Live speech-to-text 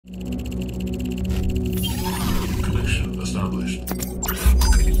accomplished.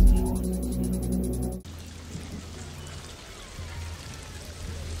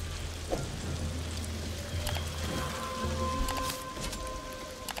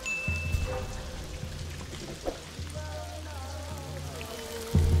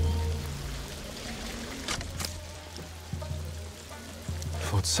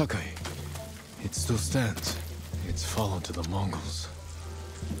 Fort Sakai. It still stands. It's fallen to the Mongols.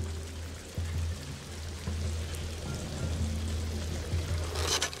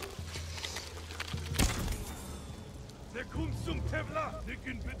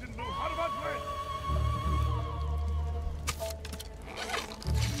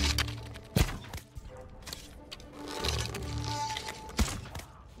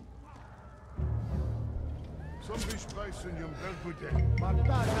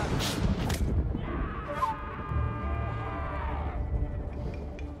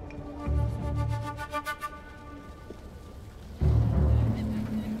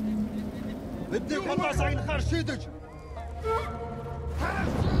 بدي خلص عين خرشيدج.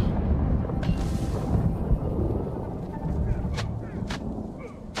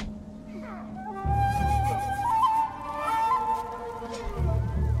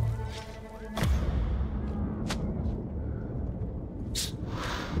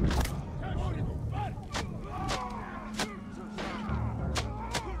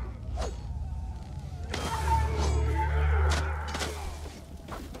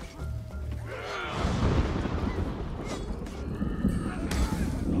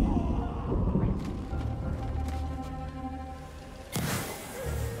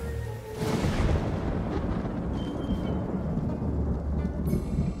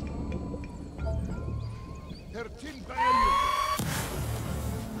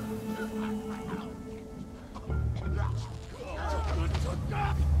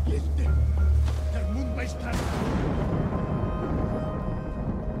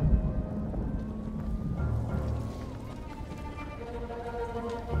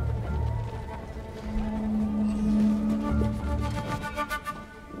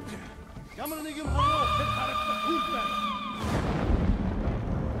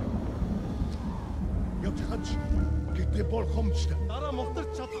 Дараа мултарч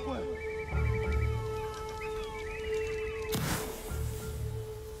чадахгүй.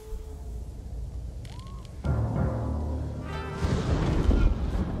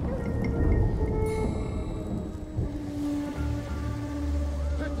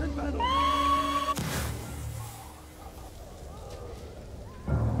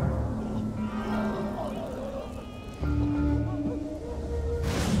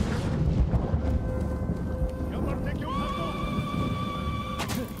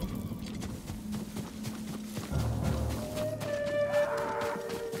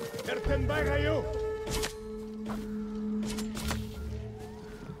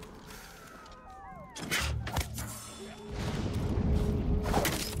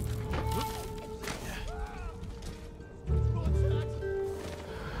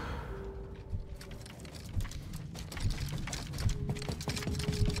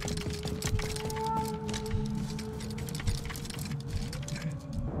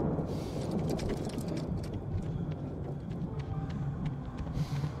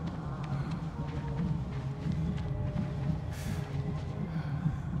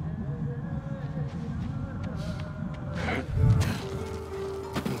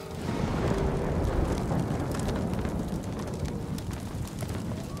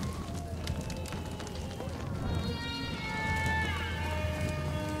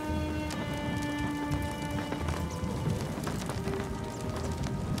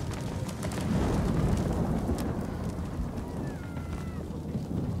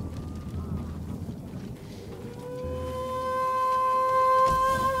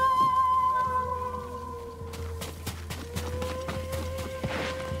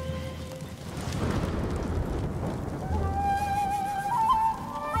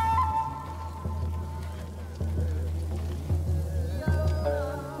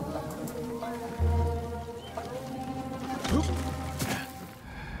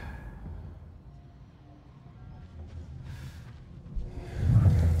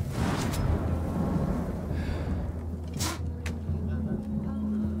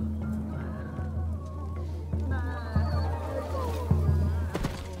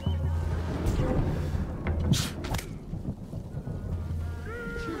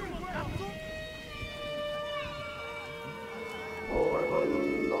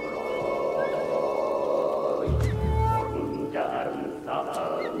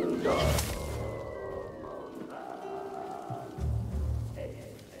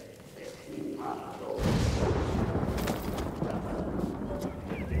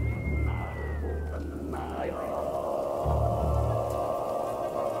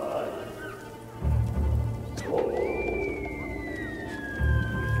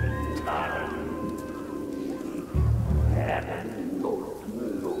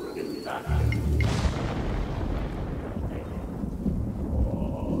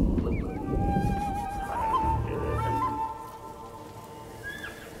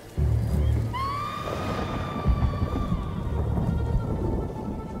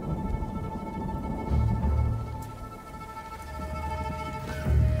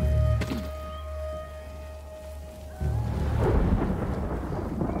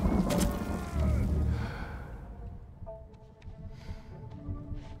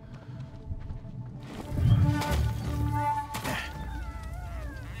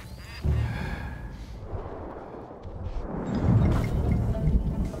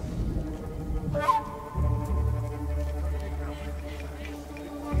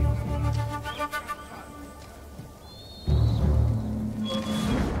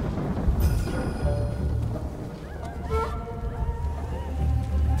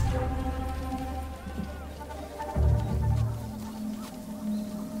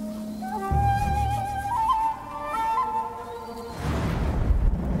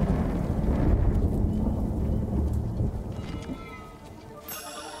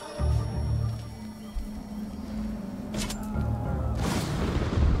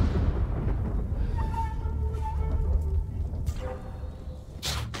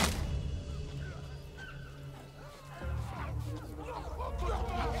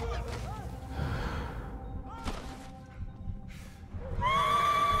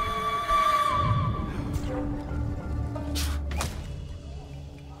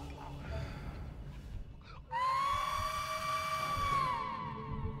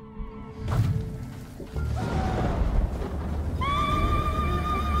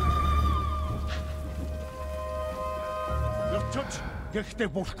 боловсруулж гэхдээ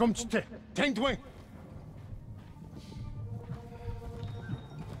бүрхэмжтэй. Тэнд вэ?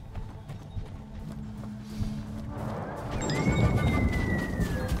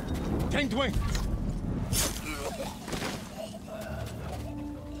 Тэнд вэ?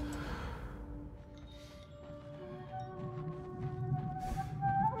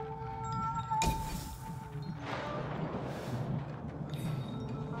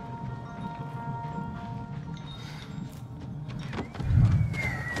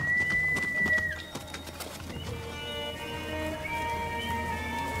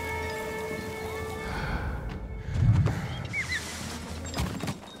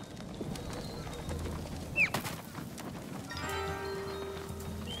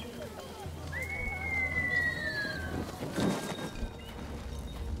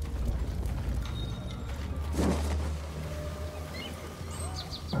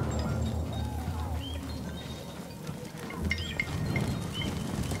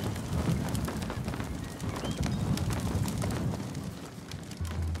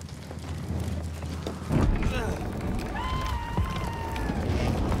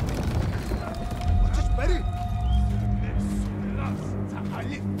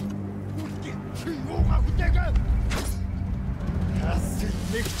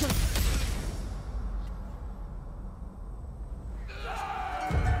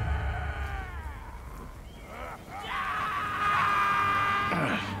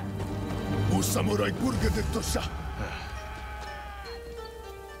 Samurai burgedet tuossa.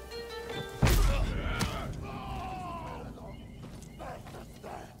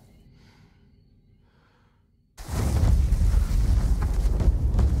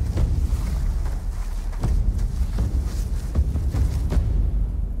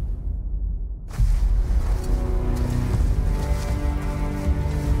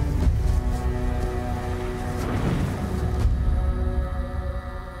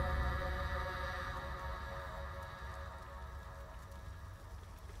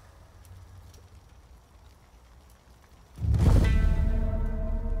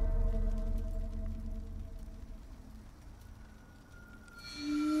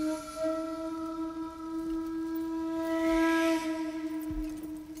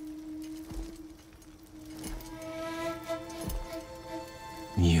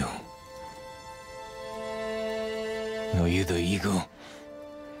 You. Are you the eagle?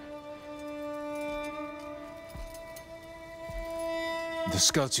 The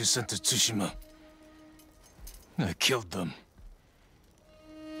scouts you sent to Tsushima. I killed them.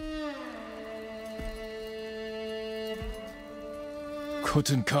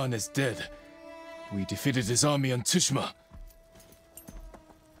 Khotun Khan is dead. We defeated his army on Tsushima.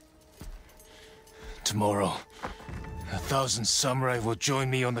 Tomorrow, 1,000 samurai will join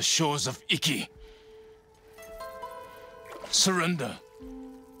me on the shores of Iki. Surrender,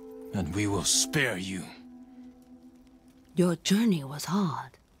 and we will spare you. Your journey was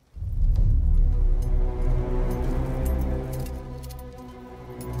hard.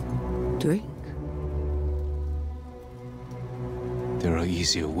 Drink. There are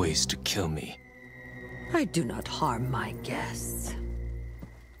easier ways to kill me. I do not harm my guests.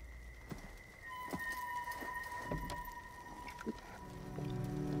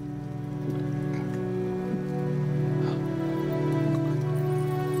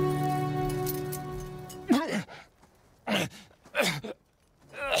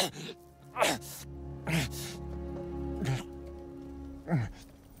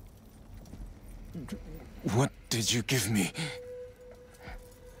 What did you give me?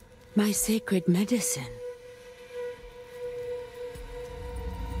 My sacred medicine.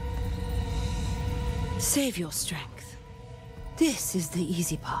 Save your strength. This is the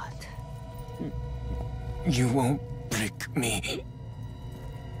easy part. You won't break me.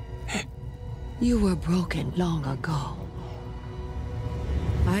 You were broken long ago.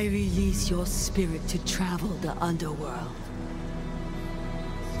 I release your spirit to travel the underworld.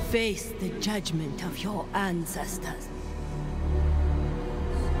 Face the judgment of your ancestors.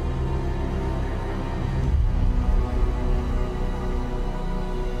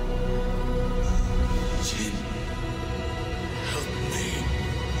 Jin, help me.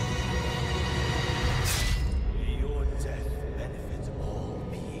 May your death benefit all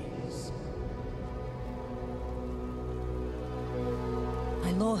beings.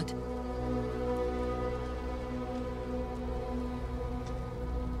 My lord.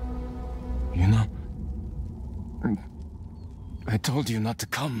 You know, I told you not to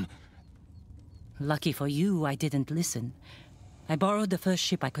come. Lucky for you, I didn't listen. I borrowed the first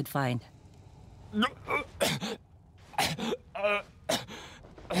ship I could find.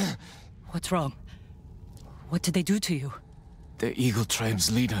 What's wrong? What did they do to you? The Eagle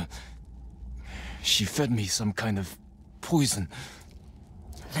tribe's leader. She fed me some kind of poison.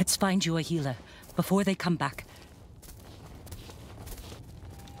 Let's find you a healer before they come back.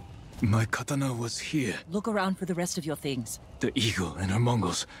 My katana was here. Look around for the rest of your things. The Eagle and her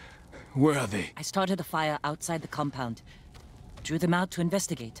Mongols. Where are they? I started a fire outside the compound. Drew them out to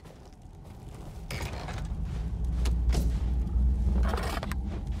investigate.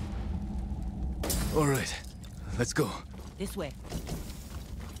 All right, let's go. This way.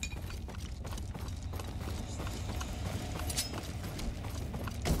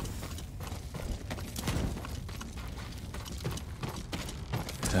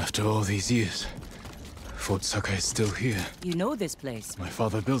 After all these years, Fort Sakai is still here. You know this place? My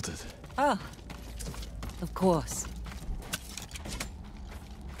father built it. Ah, of course.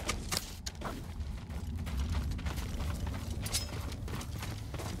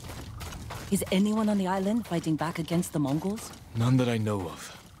 Is anyone on the island fighting back against the Mongols? None that I know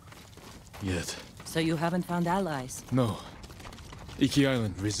of. Yet. So you haven't found allies? No. Iki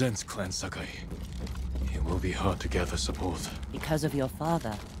Island resents Clan Sakai. It will be hard to gather support. Because of your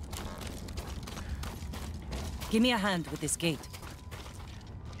father. Give me a hand with this gate.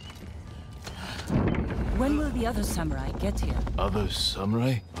 When will the other samurai get here? Other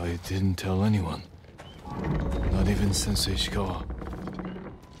samurai? I didn't tell anyone. Not even Sensei Ishikawa.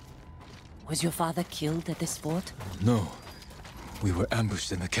 Was your father killed at this fort? No. We were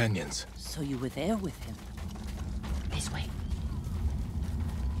ambushed in the canyons. So you were there with him? This way.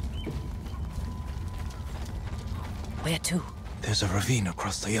 Where to? There's a ravine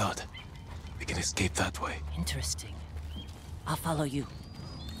across the yard. We can escape that way. Interesting. I'll follow you.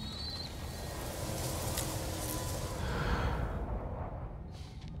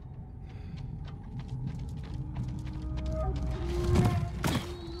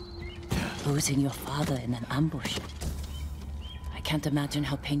 Losing your father in an ambush. I can't imagine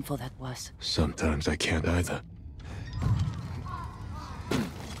how painful that was. Sometimes I can't either.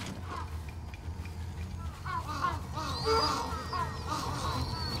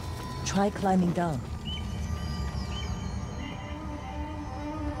 Try climbing down.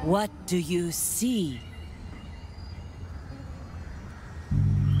 What do you see?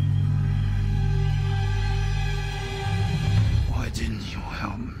 Why didn't you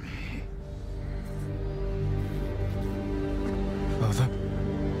help me? Father?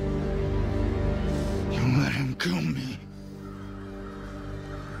 You let him kill me.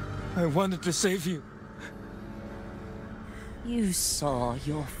 I wanted to save you. You saw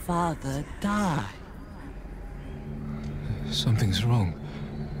your father die. Something's wrong.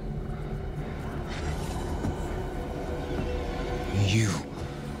 You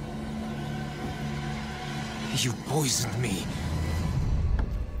poisoned me.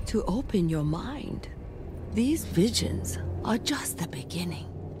 To open your mind, these visions are just the beginning.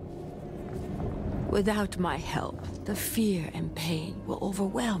 Without my help, the fear and pain will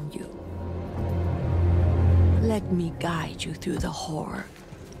overwhelm you. Let me guide you through the horror.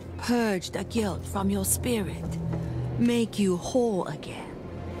 Purge the guilt from your spirit. Make you whole again.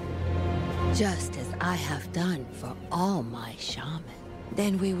 Just as I have done for all my shamans.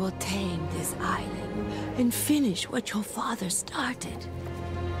 Then we will tame this island and finish what your father started.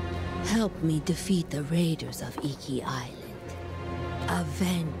 Help me defeat the raiders of Iki Island.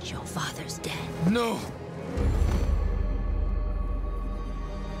 Avenge your father's death. No!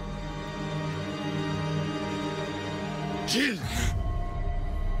 Kill!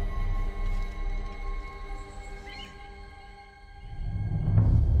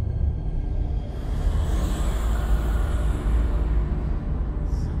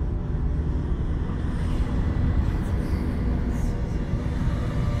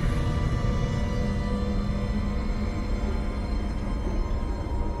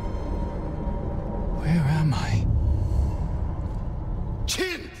 Where am I?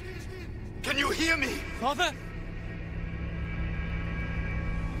 Chin! Can you hear me? Father?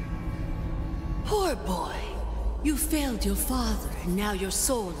 Poor boy. You failed your father, and now your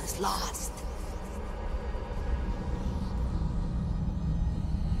soul is lost.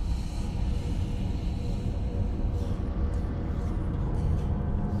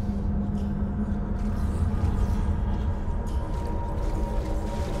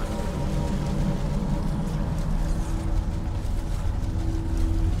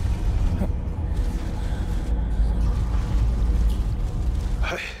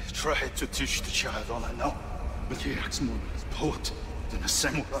 I tried to teach the child all I know, but he acts more like a poet than a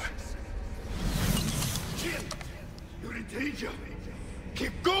samurai. Chin! You're in danger!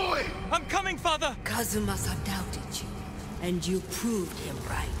 Keep going! I'm coming, Father! Kazumasa doubted you, and you proved him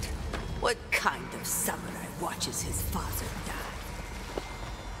right. What kind of samurai watches his father die?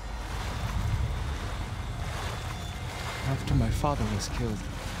 After my father was killed,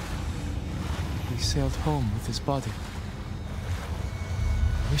 he sailed home with his body.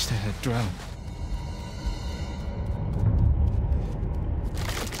 I wished I had drowned.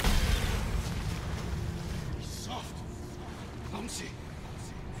 He's soft, clumsy.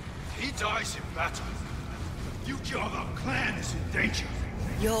 He dies in battle. The future of our clan is in danger.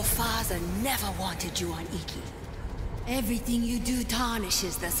 Your father never wanted you on Iki. Everything you do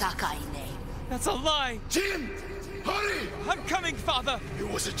tarnishes the Sakai name. That's a lie! Jin! Hurry! I'm coming, father! It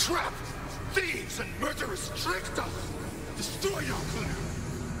was a trap! Thieves and murderers tricked us! Destroy your clan!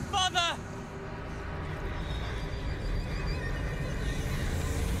 Father!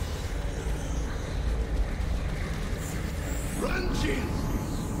 Run, Jin!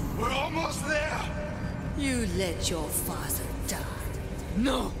 We're almost there! You let your father die.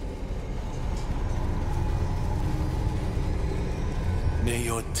 No! May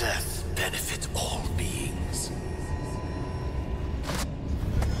your death benefit all beings.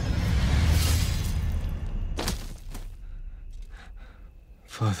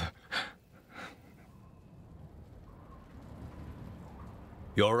 Father.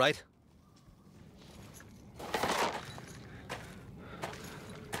 You all right?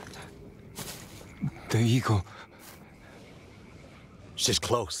 The eagle. She's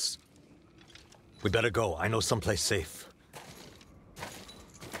close. We better go. I know someplace safe.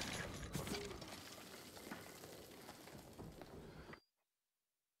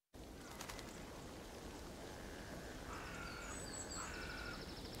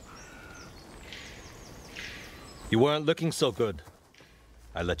 You weren't looking so good.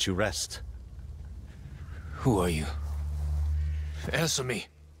 I let you rest. Who are you? Answer me.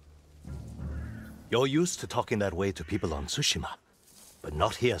 You're used to talking that way to people on Tsushima, but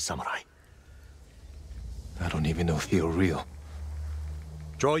not here, Samurai. I don't even know if you're real.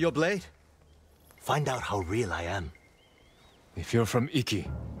 Draw your blade. Find out how real I am. If you're from Iki,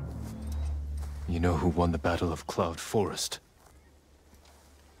 you know who won the Battle of Cloud Forest.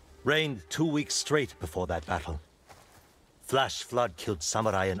 Rained 2 weeks straight before that battle. Flash flood killed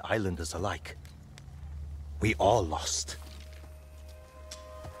samurai and islanders alike. We all lost.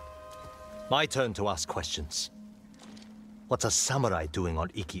 My turn to ask questions. What's a samurai doing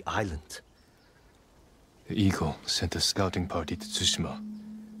on Iki Island? The Eagle sent a scouting party to Tsushima.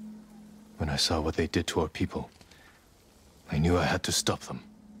 When I saw what they did to our people, I knew I had to stop them.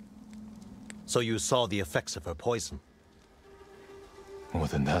 So you saw the effects of her poison? More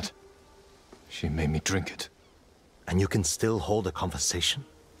than that, she made me drink it. And you can still hold a conversation?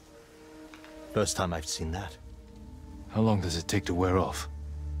 First time I've seen that. How long does it take to wear off?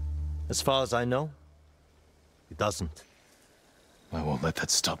 As far as I know, it doesn't. I won't let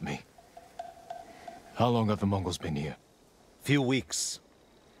that stop me. How long have the Mongols been here? Few weeks.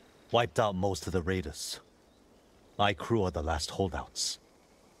 Wiped out most of the raiders. My crew are the last holdouts.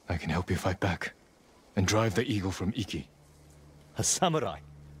 I can help you fight back. And drive the Eagle from Iki. A samurai.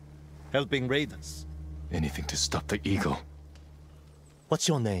 Helping raiders. Anything to stop the Eagle. What's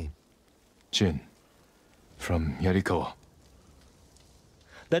your name? Jin. From Yarikawa.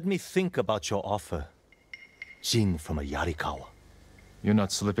 Let me think about your offer. Jin from a Yarikawa. You're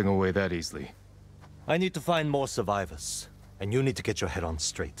not slipping away that easily. I need to find more survivors. And you need to get your head on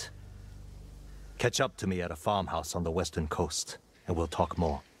straight. Catch up to me at a farmhouse on the western coast. And we'll talk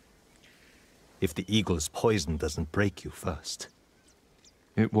more. If the Eagle's poison doesn't break you first.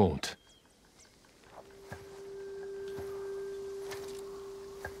 It won't.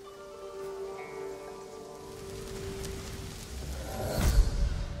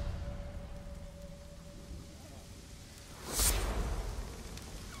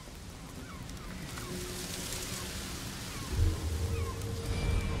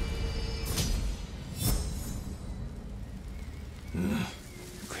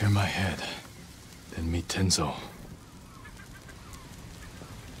 Clear my head, then meet Tenzo.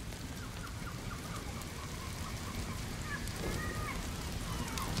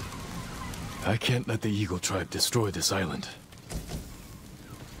 I can't let the Eagle tribe destroy this island.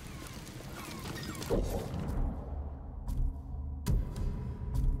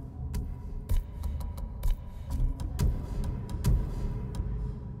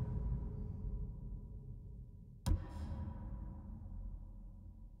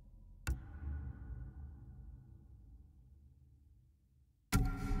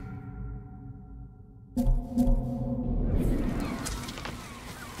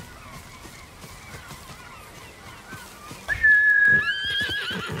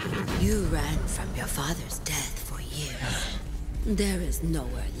 You ran from your father's death for years. There is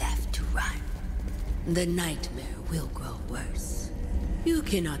nowhere left to run. The nightmare will grow worse. You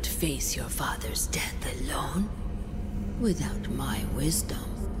cannot face your father's death alone. Without my wisdom,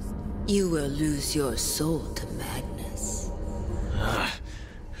 you will lose your soul to madness.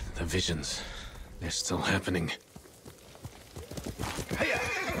 The visions. They're still happening.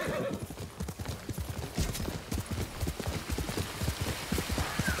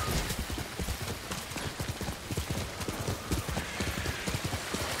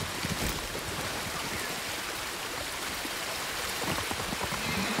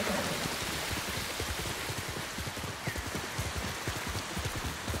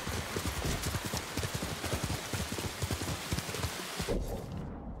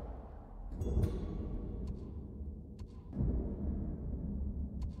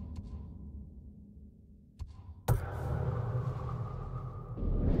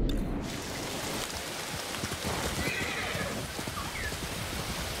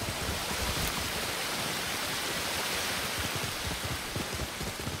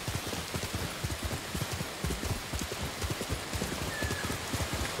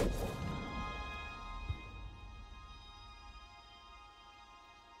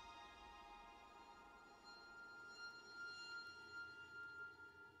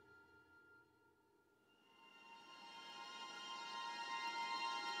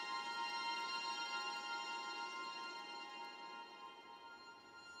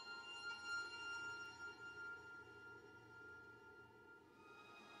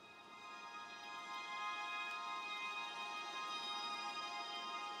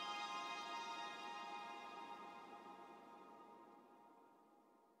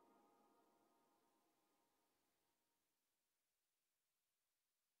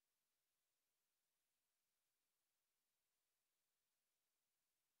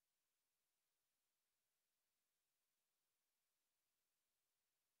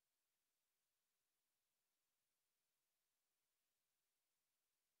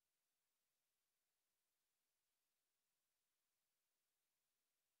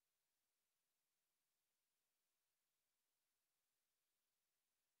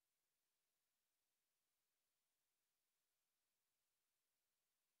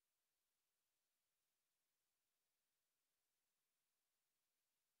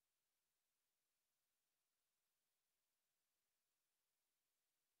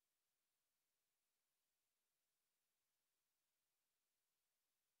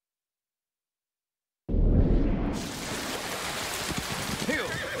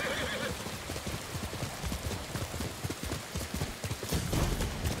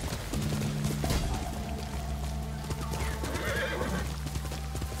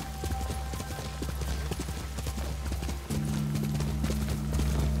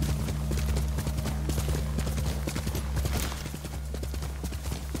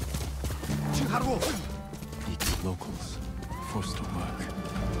 Iki locals, forced to work.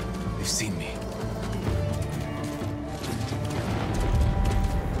 They've seen me.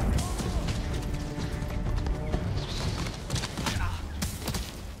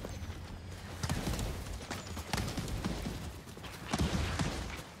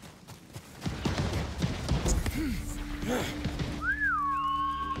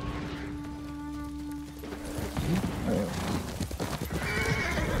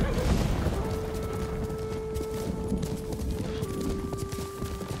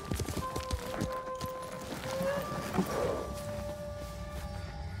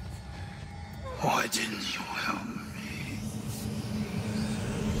 Why didn't you help me?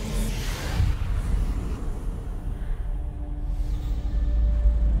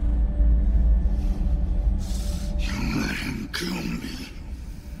 You let him kill me.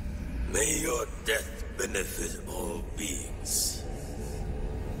 May your death benefit all beings.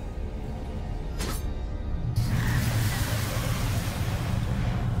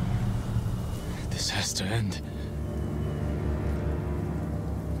 This has to end.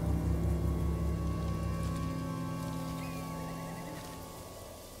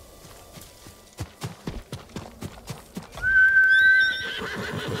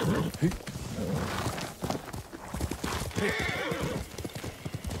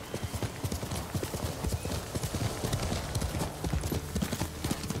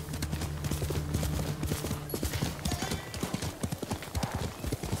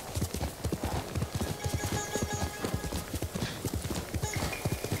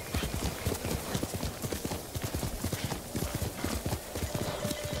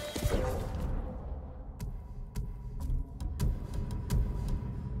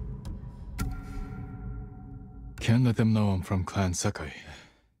 Can't let them know I'm from Clan Sakai.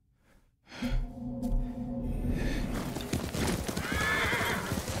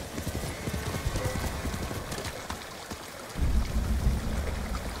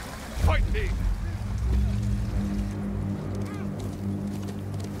 Fight me!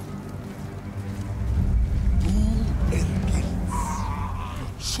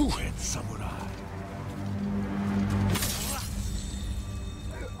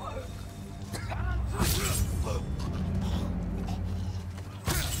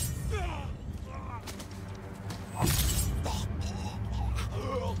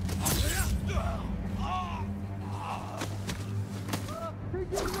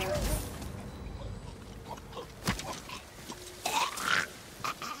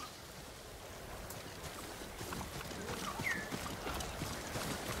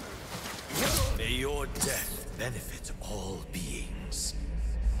 death benefit all beings.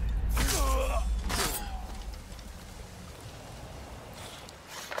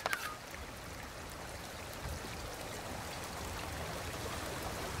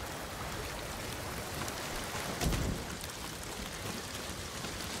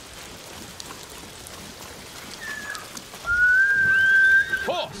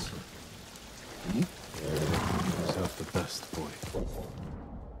 Horse! Yourself the best, boy.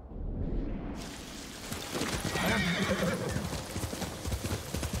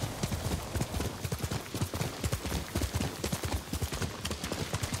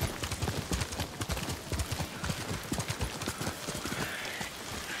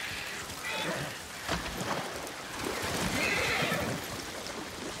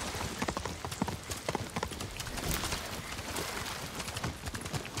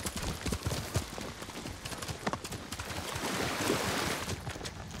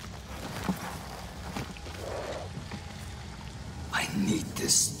 I need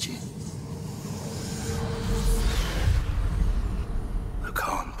this, Jin. The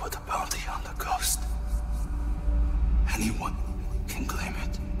Khan put a bounty on the ghost. Anyone can claim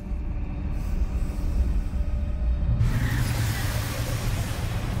it.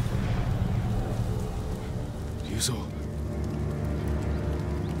 Yuzo.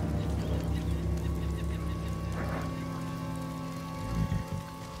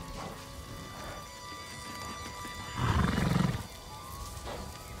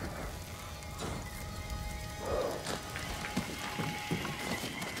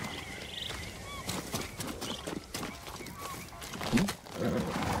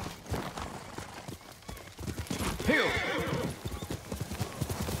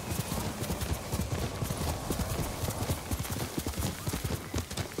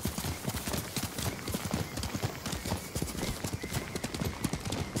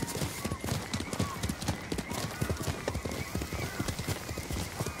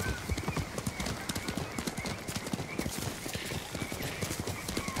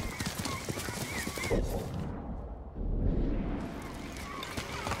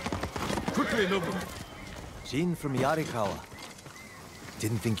 Quickly, Nobu. Jin from Yarikawa.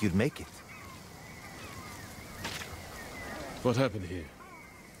 Didn't think you'd make it. What happened here?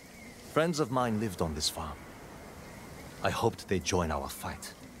 Friends of mine lived on this farm. I hoped they'd join our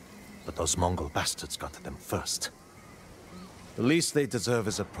fight. But those Mongol bastards got to them first. The least they deserve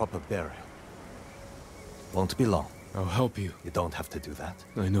is a proper burial. Won't be long. I'll help you. You don't have to do that.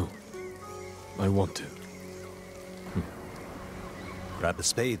 I know. I want to. Grab the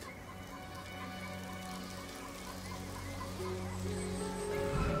spade.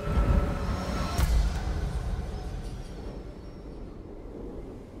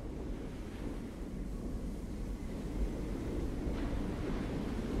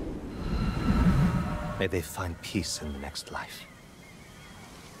 May they find peace in the next life.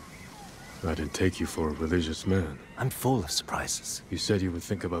 I didn't take you for a religious man. I'm full of surprises. You said you would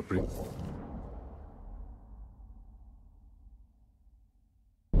think about bringing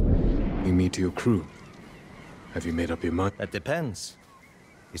me to your crew. Have you made up your mind? That depends.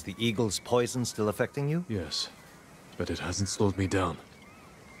 Is the eagle's poison still affecting you? Yes, but it hasn't slowed me down.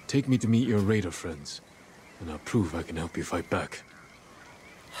 Take me to meet your raider friends, and I'll prove I can help you fight back.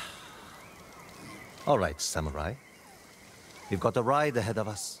 All right, samurai. We've got a ride ahead of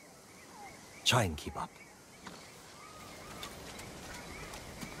us. Try and keep up.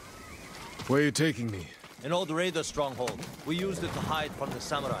 Where are you taking me? An old raider stronghold. We used it to hide from the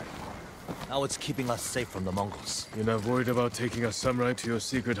samurai. Now it's keeping us safe from the Mongols. You're not worried about taking a samurai to your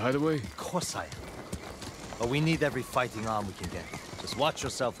secret hideaway? Of course I am. But we need every fighting arm we can get. Just watch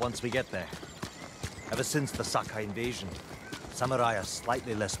yourself once we get there. Ever since the Sakai invasion, samurai are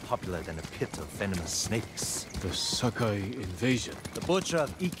slightly less popular than a pit of venomous snakes. The Sakai invasion? The butcher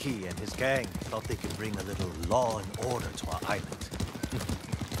of Iki and his gang thought they could bring a little law and order to our island.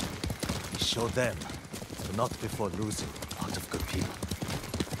 We showed them, but not before losing a lot of good people.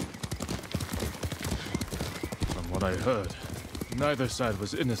 From what I heard, neither side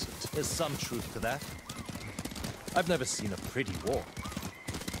was innocent. There's some truth to that. I've never seen a pretty war.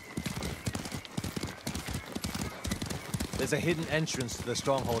 There's a hidden entrance to the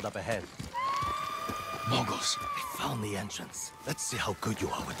stronghold up ahead. Mongols, I found the entrance. Let's see how good you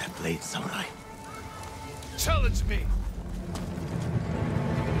are with that blade, samurai. Challenge me!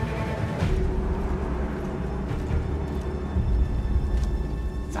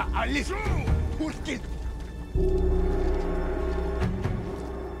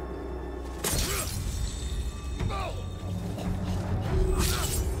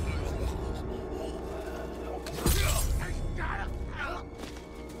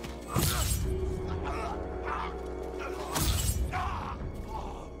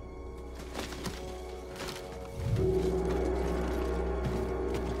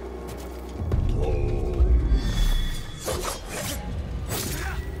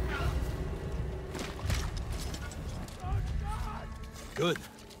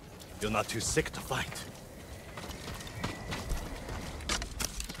 You're not too sick to fight.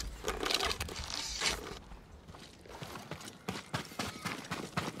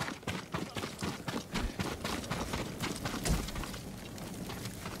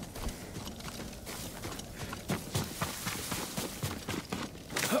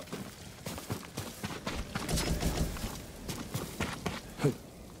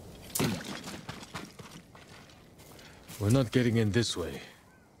 We're not getting in this way.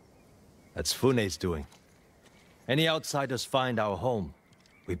 That's Fune's doing. Any outsiders find our home,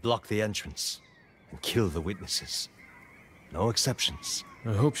 we block the entrance and kill the witnesses. No exceptions.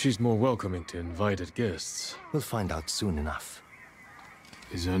 I hope she's more welcoming to invited guests. We'll find out soon enough.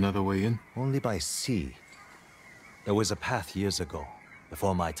 Is there another way in? Only by sea. There was a path years ago,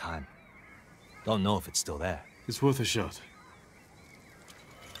 before my time. Don't know if it's still there. It's worth a shot.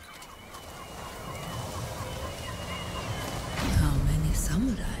 How many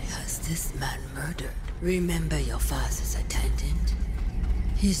samurai has this man murdered? Remember your father's attendant?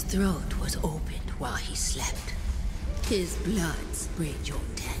 His throat was opened while he slept. His blood sprayed your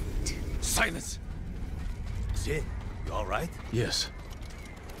tent. Silence! Jin, you alright? Yes.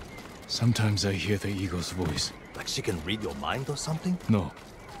 Sometimes I hear the eagle's voice. Like she can read your mind or something? No.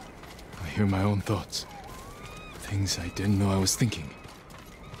 I hear my own thoughts. Things I didn't know I was thinking.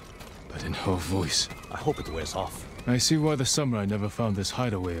 But in her voice. I hope it wears off. I see why the samurai never found this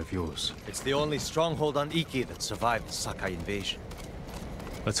hideaway of yours. It's the only stronghold on Iki that survived the Sakai invasion.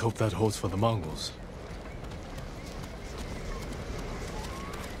 Let's hope that holds for the Mongols.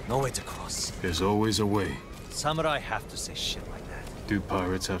 No way to cross. There's always a way. Samurai have to say shit like that. Do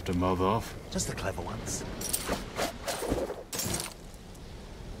pirates have to mouth off? Just the clever ones.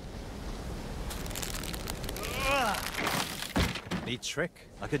 Neat trick.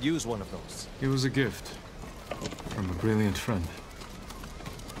 I could use one of those. It was a gift. From a brilliant friend.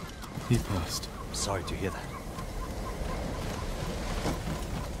 He passed. Sorry to hear that.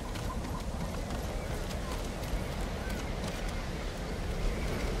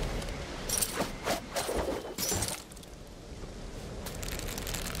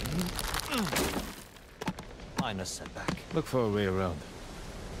 Minor setback. Look for a way around.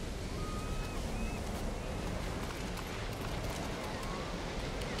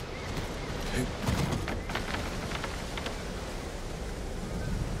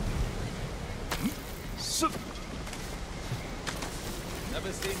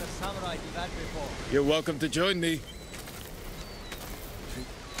 Never seen a samurai do that before. You're welcome to join me.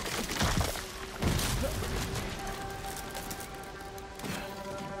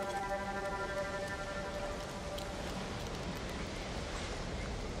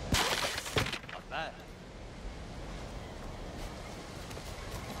 Not bad.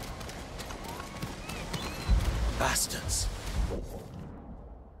 Bastards.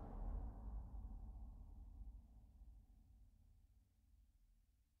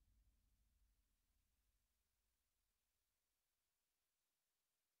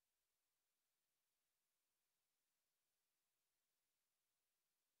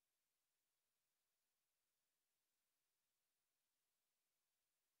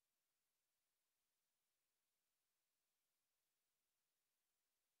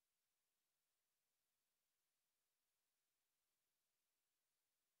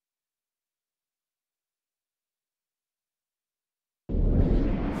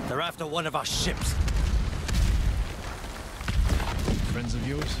 They're after one of our ships. Friends of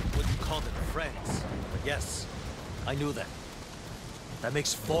yours? Wouldn't call them friends, but yes, I knew them. That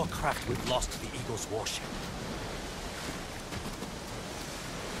makes 4 craft we've lost to the Eagle's warship.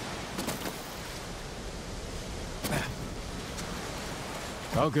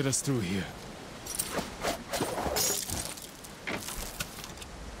 I'll get us through here.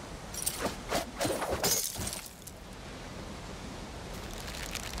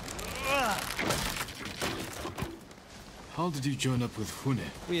 How did you join up with Fune?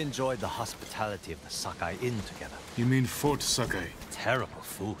 We enjoyed the hospitality of the Sakai Inn together. You mean Fort Sakai? Terrible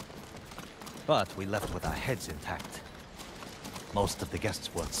food. But we left with our heads intact. Most of the guests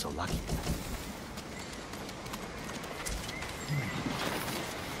weren't so lucky.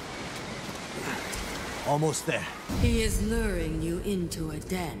 Almost there. He is luring you into a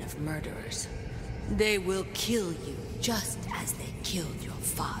den of murderers. They will kill you just as they killed your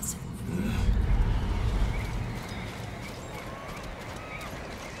father.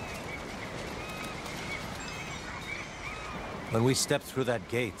 When we step through that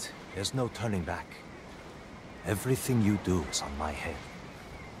gate, there's no turning back. Everything you do is on my head.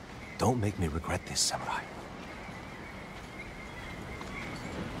 Don't make me regret this, samurai.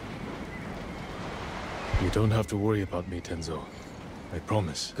 You don't have to worry about me, Tenzo. I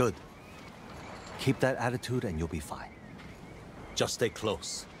promise. Good. Keep that attitude and you'll be fine. Just stay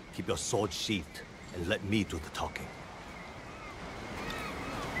close, keep your sword sheathed, and let me do the talking.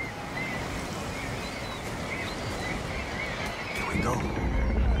 Here we go.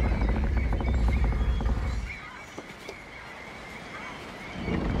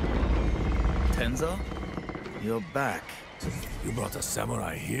 Tenzo? You're back. You brought a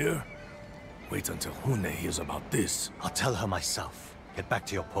samurai here? Wait until Hune hears about this. I'll tell her myself. Get back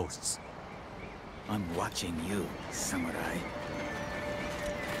to your posts. I'm watching you, samurai.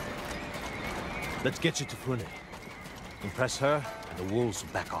 Let's get you to Fune. Impress her, and the wolves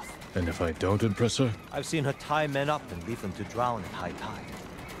will back off. And if I don't impress her? I've seen her tie men up and leave them to drown at high tide.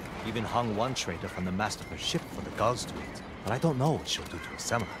 Even hung one trader from the mast of her ship for the gulls to eat. But I don't know what she'll do to a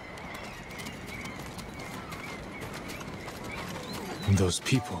samurai. And those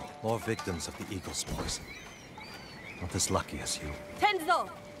people. More victims of the eagle's poison. Not as lucky as you. Tenzo!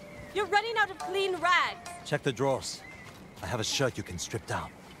 You're running out of clean rags! Check the drawers. I have a shirt you can strip down.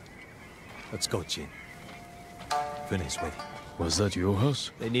 Let's go, Jin. Fune's waiting. Was that your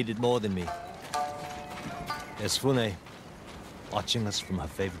house? They needed more than me. There's Fune, watching us from her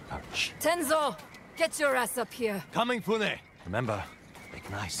favorite perch. Tenzo! Get your ass up here! Coming, Fune! Remember, make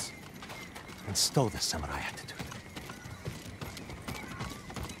nice. And stow the samurai attitude.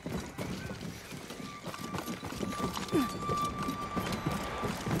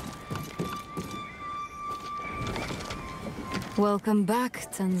 Welcome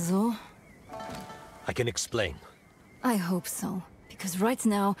back, Tenzo. I can explain. I hope so. Because right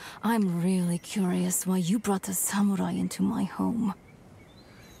now, I'm really curious why you brought a samurai into my home.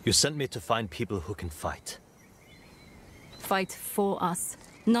 You sent me to find people who can fight. Fight for us,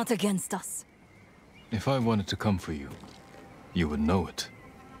 not against us. If I wanted to come for you, you would know it.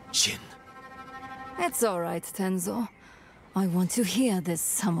 Jin. It's all right, Tenzo. I want to hear this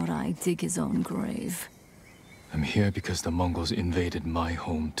samurai dig his own grave. I'm here because the Mongols invaded my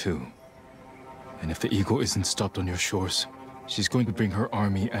home too. And if the eagle isn't stopped on your shores, she's going to bring her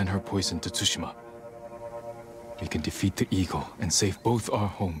army and her poison to Tsushima. We can defeat the eagle and save both our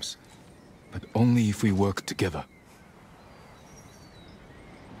homes, but only if we work together.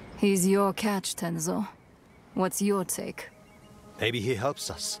 He's your catch, Tenzo. What's your take? Maybe he helps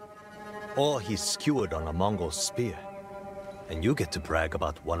us. Or he's skewered on a Mongol spear. And you get to brag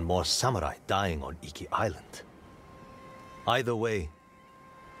about one more samurai dying on Iki Island. Either way,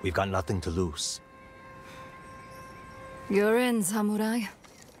 we've got nothing to lose. You're in, samurai.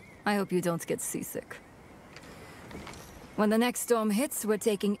 I hope you don't get seasick. When the next storm hits, we're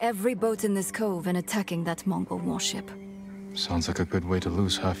taking every boat in this cove and attacking that Mongol warship. Sounds like a good way to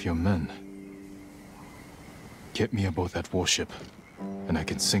lose half your men. Get me aboard that warship, and I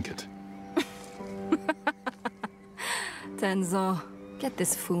can sink it. Tenzo, get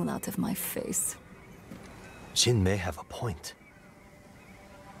this fool out of my face. Jin may have a point.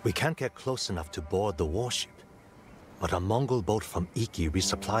 We can't get close enough to board the warship. But a Mongol boat from Iki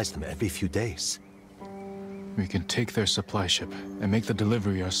resupplies them every few days. We can take their supply ship and make the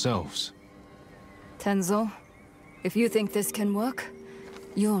delivery ourselves. Tenzo, if you think this can work,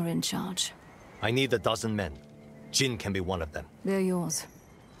 you're in charge. I need 12 men. Jin can be one of them. They're yours.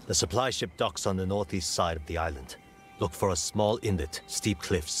 The supply ship docks on the northeast side of the island. Look for a small inlet, steep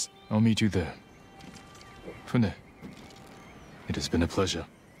cliffs. I'll meet you there. Fune, it has been a pleasure.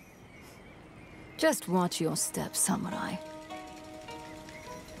 Just watch your step, samurai.